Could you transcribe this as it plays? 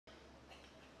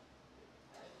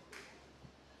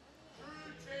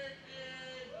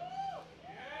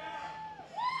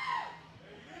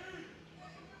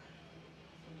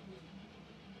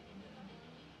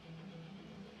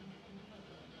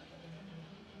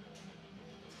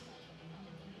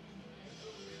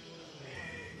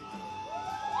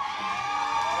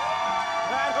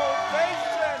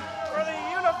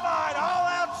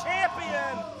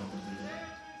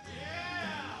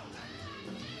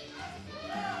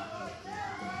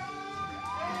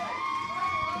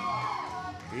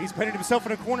He's painted himself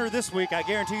in a corner this week, I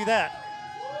guarantee you that.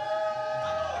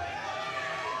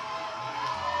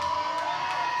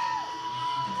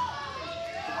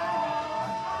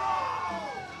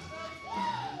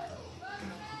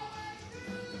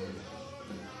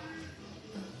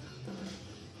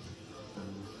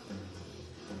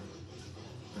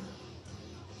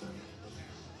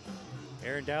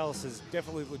 Aaron Dallas has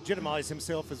definitely legitimized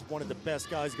himself as one of the best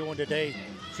guys going today.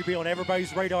 Should be on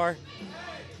everybody's radar.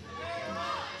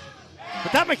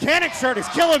 But that mechanic shirt is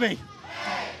killing me.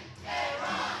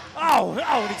 Oh,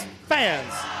 these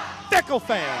fans, fickle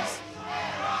fans.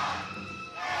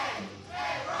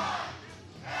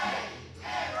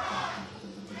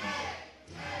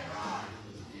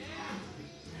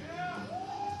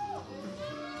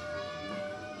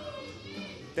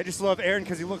 They just love Aaron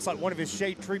because he looks like one of his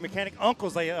shade tree mechanic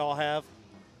uncles they all have.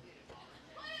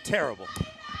 Terrible.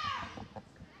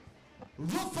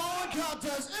 The following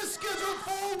contest is scheduled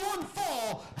for one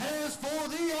fall and is for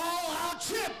the All-Out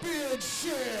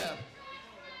Championship.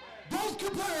 Both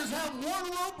competitors have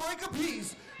one rope break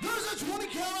apiece. There's a 20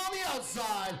 count on the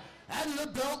outside, and the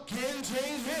belt can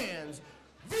change hands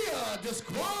via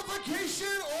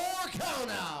disqualification or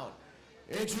countout.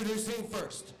 Introducing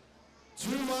first, to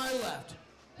my left,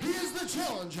 he is the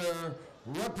challenger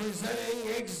representing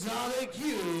Exotic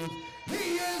Youth. He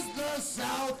is the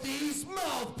Southeast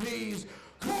mouthpiece,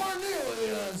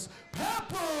 Cornelius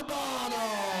Pepperbottom.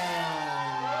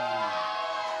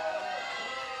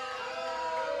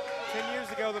 10 years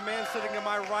ago, the man sitting to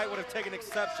my right would have taken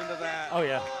exception to that. Oh,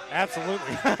 yeah,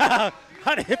 absolutely. I'd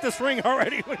have hit this ring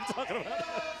already. What are you talking about?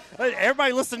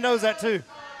 Everybody listening knows that, too.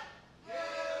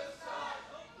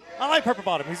 I like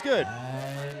Pepperbottom. He's good.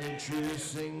 And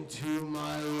introducing to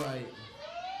my right,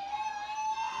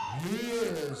 he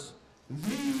is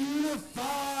the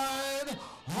unified,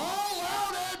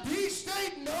 all-out at Peach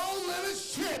State No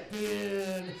Limits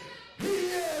champion. He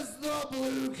is the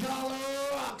blue-collar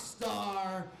rock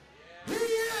star. He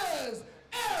is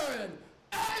Aaron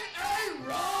Aaron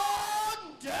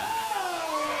Dallas.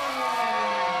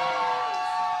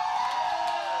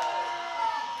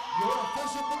 Your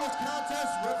official for this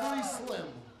contest, referee Slim.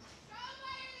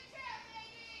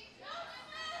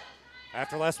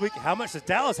 After last week, how much does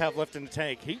Dallas have left in the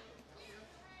tank? He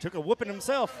took a whooping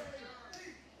himself.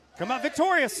 Come out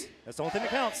victorious. That's the only thing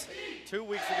that counts. 2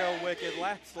 weeks ago, Wicked.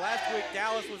 Last week,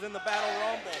 Dallas was in the Battle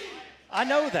Rumble. I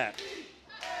know that.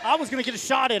 I was going to get a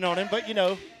shot in on him, but, you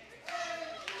know.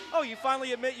 Oh, you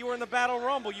finally admit you were in the Battle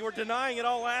Rumble. You were denying it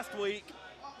all last week.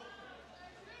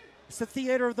 It's the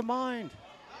theater of the mind.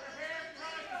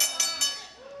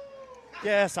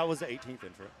 Yes, I was the 18th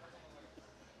entrant.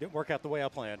 Didn't work out the way I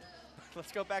planned.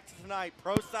 Let's go back to tonight.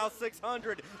 Pro Style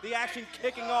 600. The action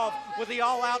kicking off with the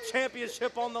All-Out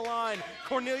Championship on the line.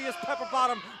 Cornelius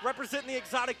Pepperbottom representing the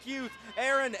Exotic Youth.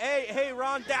 Aaron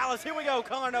Ron Dallas. Here we go.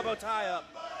 Collar elbow tie up.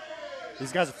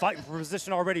 These guys are fighting for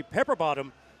position already.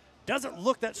 Pepperbottom doesn't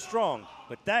look that strong,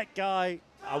 but that guy,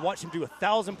 I watched him do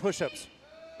 1,000 push-ups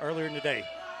earlier in the day.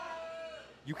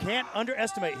 You can't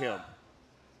underestimate him.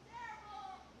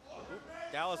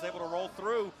 Dallas able to roll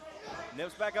through.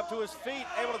 Nips back up to his feet,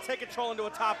 able to take control into a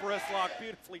top wrist lock.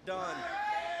 Beautifully done.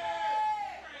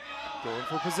 Going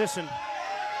for position.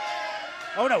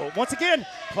 Oh, no. Once again,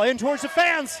 playing towards the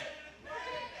fans.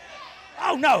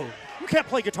 Oh, no. You can't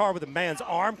play guitar with a man's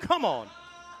arm. Come on.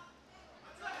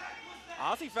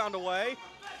 Ozzy found a way.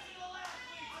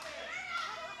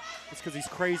 It's because he's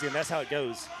crazy, and that's how it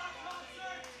goes.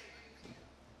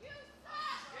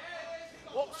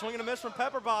 Whoa, swing and a miss from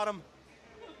Pepperbottom.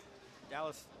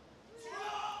 Dallas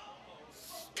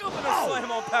scooping a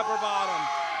slam on Pepperbottom.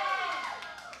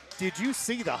 Did you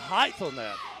see the height on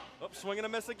that? Oops, swing and a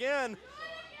miss again.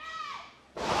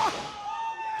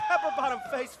 Pepperbottom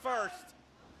face first.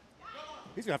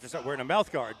 He's going to have to start wearing a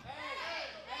mouth guard.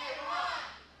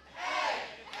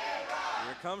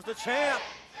 Here comes the champ.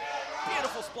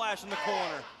 Beautiful splash in the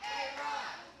corner.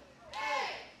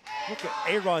 Look at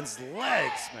Aaron's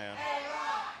legs, man.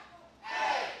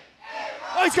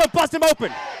 Oh, he's going to bust him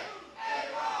open.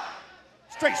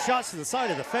 Straight shots to the side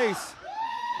of the face.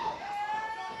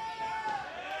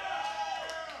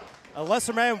 A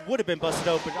lesser man would have been busted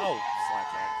open. Oh,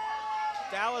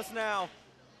 slapjack. Dallas now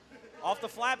off the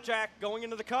flapjack, going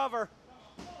into the cover.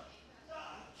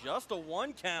 Just a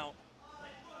 1 count.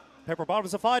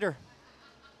 Pepperbottom's a fighter.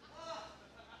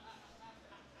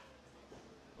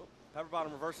 Oh,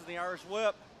 Pepperbottom reverses the Irish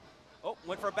whip. Oh,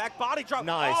 went for a back body drop.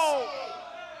 Nice. Oh.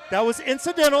 That was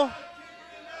incidental.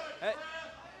 Hey.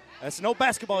 That's no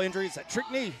basketball injury. It's that trick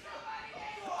knee.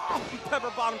 Oh,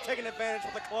 Pepperbottom taking advantage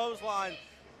with a clothesline.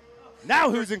 Now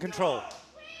who's in control?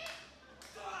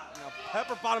 Now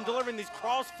Pepperbottom delivering these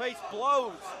cross-face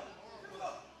blows.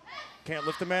 Can't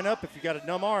lift the man up if you got a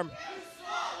numb arm.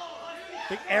 I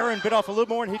think Aaron bit off a little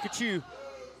more than he could chew.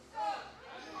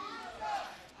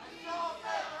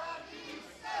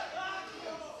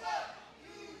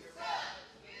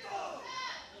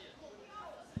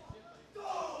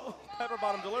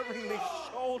 Pepperbottom delivering these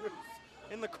shoulders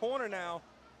in the corner now.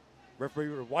 Referee,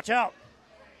 watch out.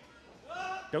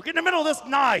 Don't get in the middle of this.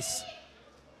 Nice.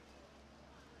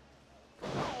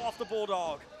 Oh, off the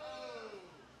Bulldog.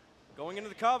 Going into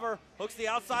the cover, hooks the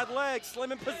outside leg,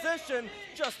 Slim in position,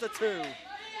 just a 2.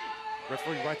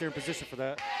 Referee right there in position for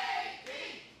that.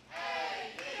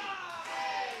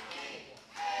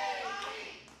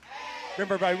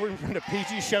 Remember, everybody, we're in a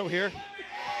PG show here.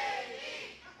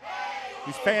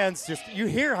 These fans just, you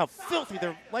hear how filthy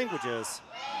their language is.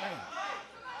 Man.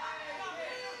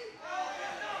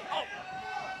 Oh.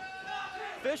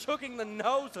 Fish hooking the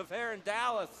nose of Aaron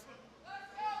Dallas.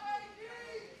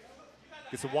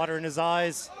 Gets some water in his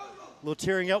eyes, a little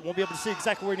tearing up, won't be able to see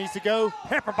exactly where he needs to go.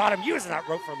 Pepperbottom using that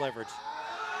rope for leverage.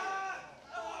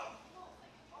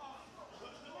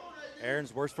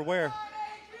 Aaron's worse for wear.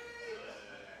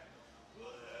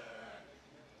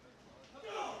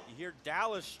 You hear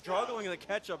Dallas struggling to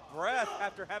catch a breath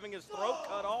after having his throat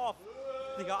cut off,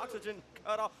 the oxygen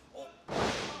cut off. Oh.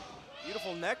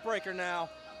 Beautiful neck breaker now.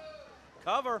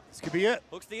 Cover. This could be it.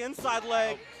 Hooks the inside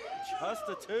leg, just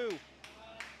a 2.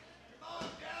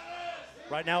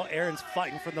 Right now, Aaron's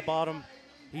fighting from the bottom.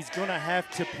 He's going to have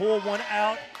to pull one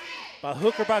out by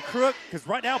hook or by crook, because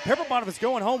right now, Pepperbottom is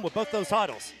going home with both those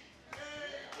titles.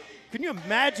 Can you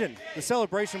imagine the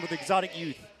celebration with the Exotic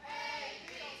Youth?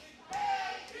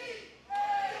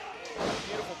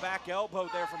 Beautiful back elbow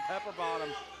there from Pepperbottom.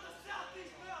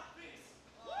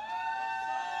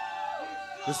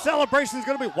 The celebration is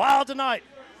going to be wild tonight.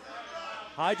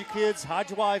 Hide your kids, hide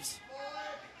your wives.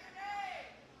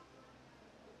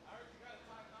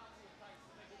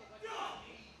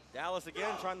 Dallas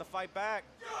again trying to fight back.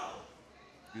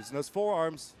 Using those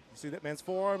forearms. You see that man's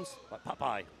forearms? Like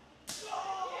Popeye.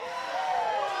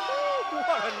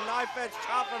 What a knife-edge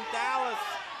chop from Dallas.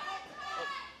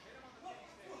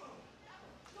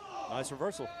 Nice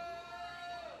reversal.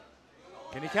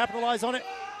 Can he capitalize on it?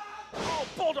 Oh,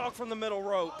 Bulldog from the middle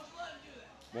rope.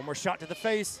 One more shot to the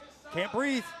face. Can't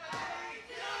breathe.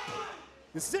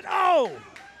 This is it. Oh!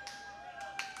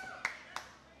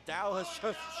 Dallas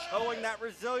just showing that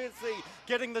resiliency,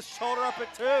 getting the shoulder up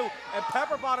at 2, and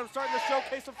Pepperbottom starting to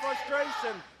showcase some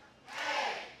frustration.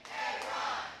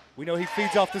 We know he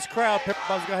feeds off this crowd.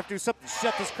 Pepperbottom's gonna have to do something to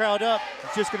shut this crowd up.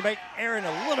 It's just gonna make Aaron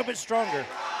a little bit stronger.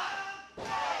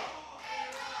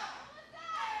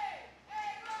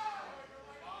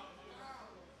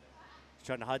 He's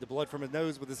trying to hide the blood from his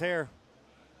nose with his hair.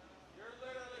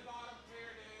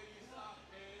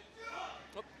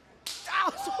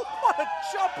 Dallas, what a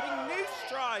jumping knee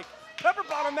strike.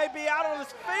 Pepperbottom may be out on his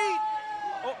feet.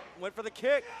 Oh, went for the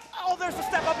kick. Oh, there's the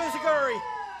step up enziguri.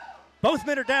 Both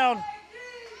men are down.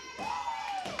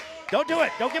 Don't do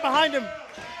it. Don't get behind him.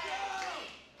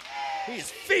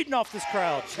 He's feeding off this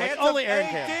crowd like only Aaron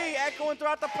can. AD echoing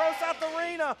throughout the Pro South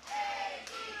Arena.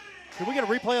 Can we get a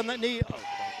replay on that knee? Oh,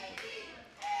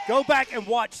 go back and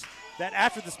watch that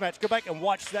after this match. Go back and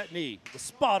watch that knee. It was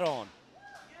spot on.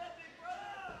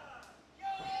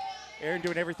 Aaron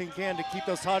doing everything he can to keep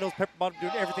those titles. Pepperbottom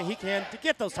doing everything he can to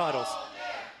get those titles.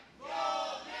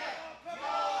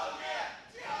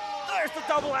 There's the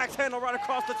double axe handle right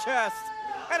across the chest.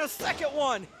 And a second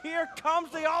one. Here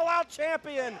comes the all-out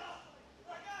champion.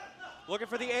 Looking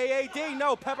for the AAD.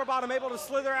 No, Pepperbottom able to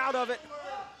slither out of it.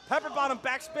 Pepperbottom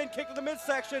backspin kick to the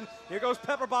midsection. Here goes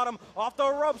Pepperbottom off the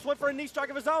ropes. Went for a knee strike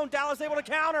of his own. Dallas able to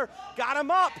counter. Got him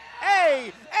up.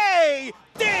 AAD.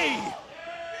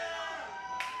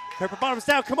 Pepperbottom's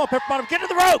down. Come on, Pepperbottom. Get to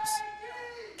the ropes.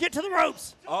 Get to the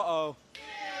ropes. Uh-oh.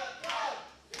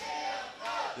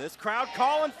 This crowd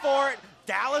calling for it.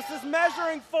 Dallas is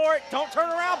measuring for it. Don't turn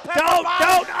around, Pepperbottom.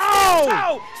 Don't.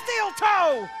 Oh! Steel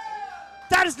toe.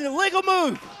 That is an illegal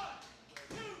move.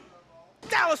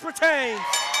 Dallas retains.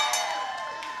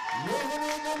 Moving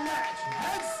in the match,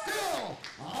 and still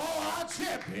all-out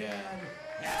champion,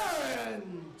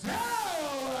 Aaron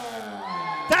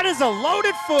Dallas. That is a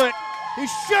loaded foot. He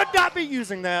should not be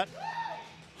using that.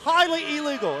 Highly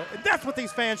illegal, and that's what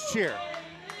these fans cheer.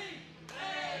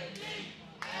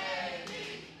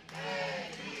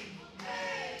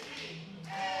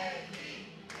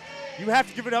 You have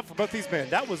to give it up for both these men.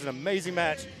 That was an amazing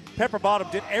match. Pepperbottom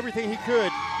did everything he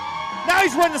could. Now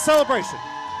he's running the celebration.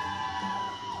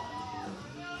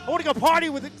 I want to go party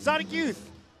with Exotic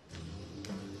Youth.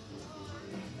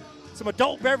 some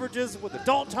adult beverages with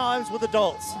adult times with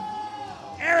adults.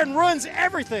 Aaron runs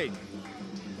everything.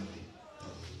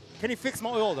 Can he fix my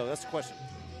oil, though? That's the question.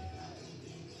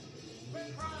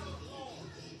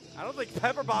 I don't think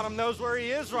Pepperbottom knows where he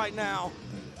is right now.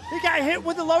 He got hit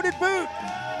with a loaded boot.